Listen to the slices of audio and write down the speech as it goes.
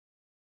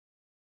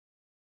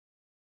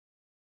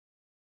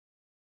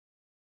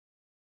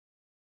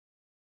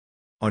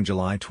On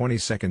July 22,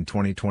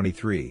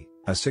 2023,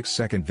 a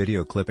 6-second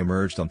video clip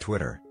emerged on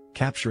Twitter,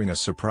 capturing a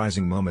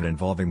surprising moment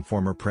involving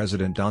former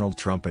President Donald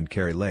Trump and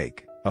Kari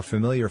Lake, a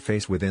familiar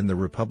face within the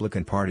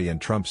Republican Party and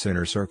Trump's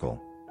inner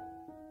circle.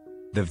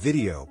 The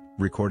video,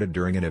 recorded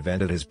during an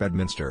event at his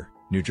Bedminster,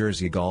 New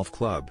Jersey golf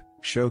club,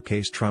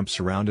 showcased Trump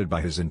surrounded by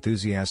his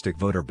enthusiastic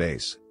voter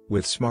base,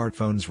 with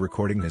smartphones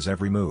recording his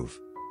every move.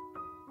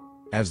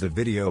 As the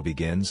video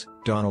begins,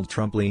 Donald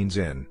Trump leans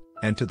in,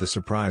 and to the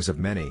surprise of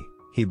many,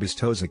 he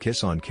bestows a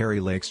kiss on Kari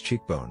Lake's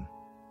cheekbone.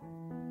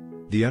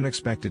 The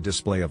unexpected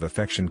display of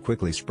affection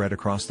quickly spread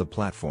across the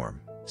platform,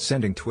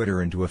 sending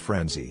Twitter into a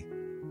frenzy.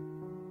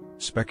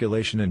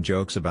 Speculation and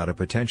jokes about a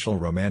potential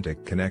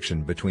romantic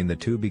connection between the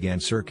two began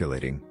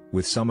circulating,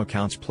 with some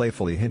accounts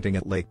playfully hinting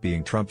at Lake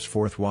being Trump's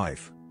fourth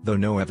wife, though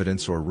no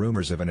evidence or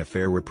rumors of an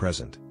affair were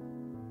present.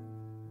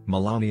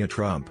 Melania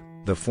Trump,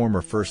 the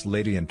former First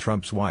Lady and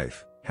Trump's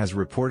wife, has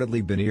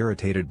reportedly been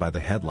irritated by the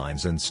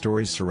headlines and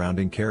stories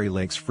surrounding Kari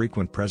Lake's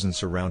frequent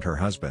presence around her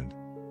husband.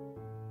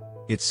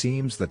 It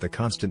seems that the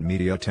constant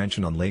media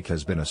attention on Lake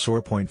has been a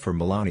sore point for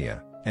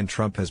Melania, and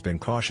Trump has been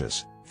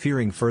cautious,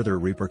 fearing further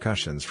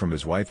repercussions from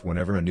his wife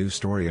whenever a new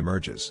story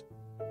emerges.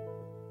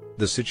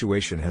 The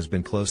situation has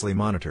been closely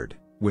monitored,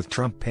 with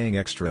Trump paying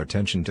extra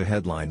attention to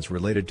headlines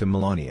related to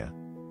Melania.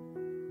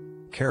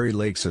 Kari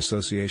Lake's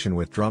association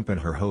with Trump and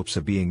her hopes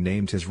of being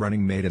named his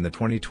running mate in the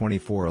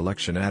 2024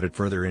 election added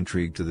further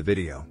intrigue to the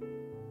video.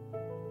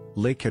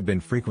 Lake had been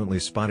frequently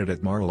spotted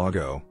at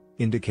Mar-a-Lago,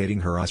 indicating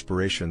her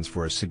aspirations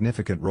for a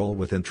significant role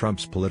within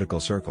Trump's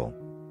political circle.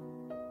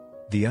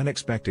 The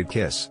unexpected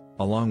kiss,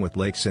 along with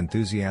Lake's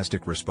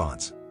enthusiastic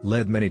response,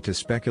 led many to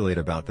speculate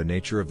about the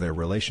nature of their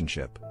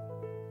relationship.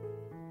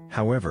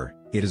 However,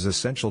 it is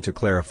essential to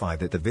clarify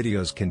that the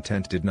video's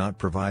content did not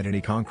provide any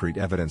concrete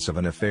evidence of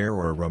an affair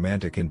or a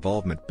romantic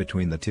involvement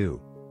between the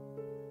two.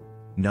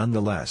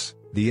 Nonetheless,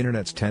 the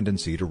internet's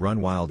tendency to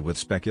run wild with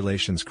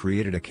speculations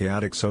created a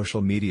chaotic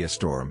social media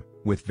storm,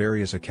 with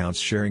various accounts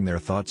sharing their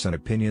thoughts and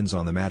opinions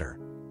on the matter.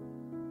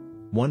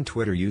 One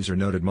Twitter user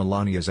noted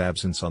Melania's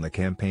absence on the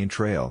campaign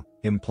trail,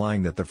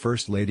 implying that the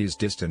First Lady's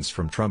distance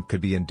from Trump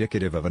could be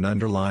indicative of an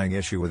underlying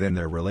issue within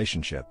their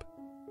relationship.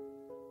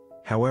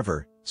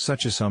 However,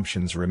 such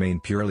assumptions remain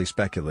purely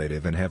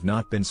speculative and have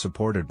not been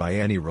supported by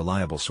any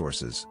reliable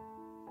sources.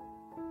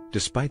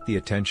 Despite the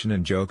attention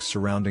and jokes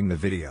surrounding the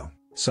video,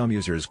 some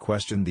users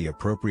questioned the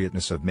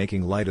appropriateness of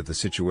making light of the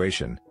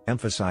situation,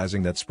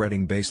 emphasizing that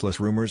spreading baseless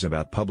rumors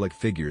about public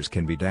figures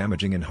can be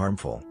damaging and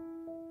harmful.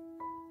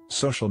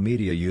 Social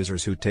media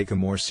users who take a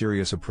more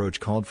serious approach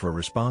called for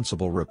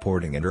responsible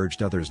reporting and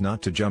urged others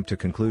not to jump to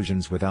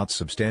conclusions without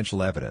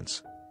substantial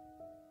evidence.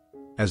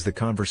 As the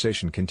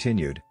conversation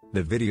continued,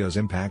 the video's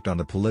impact on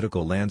the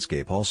political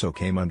landscape also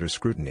came under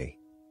scrutiny.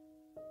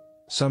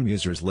 Some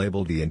users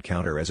labeled the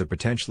encounter as a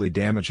potentially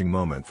damaging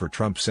moment for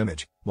Trump's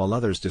image, while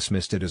others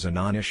dismissed it as a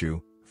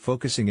non-issue,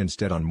 focusing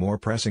instead on more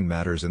pressing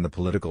matters in the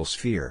political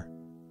sphere.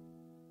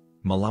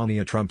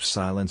 Melania Trump's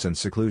silence and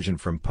seclusion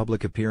from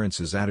public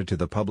appearances added to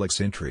the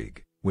public's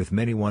intrigue, with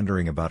many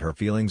wondering about her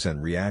feelings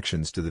and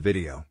reactions to the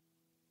video.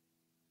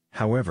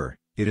 However,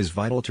 it is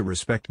vital to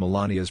respect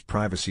Melania's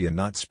privacy and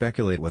not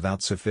speculate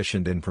without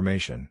sufficient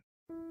information.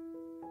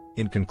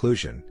 In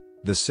conclusion,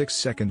 the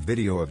 6-second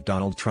video of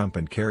Donald Trump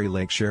and Kari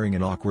Lake sharing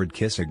an awkward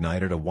kiss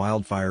ignited a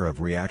wildfire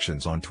of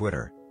reactions on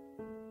Twitter.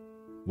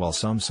 While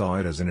some saw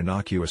it as an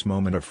innocuous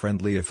moment of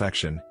friendly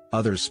affection,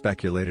 others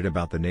speculated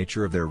about the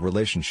nature of their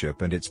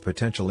relationship and its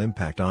potential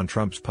impact on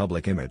Trump's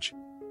public image.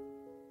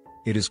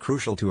 It is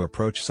crucial to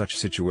approach such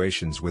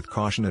situations with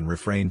caution and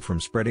refrain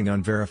from spreading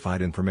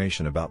unverified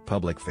information about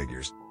public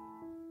figures.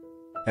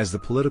 As the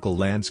political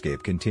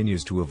landscape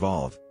continues to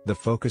evolve, the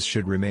focus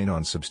should remain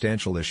on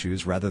substantial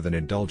issues rather than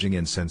indulging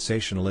in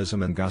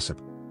sensationalism and gossip.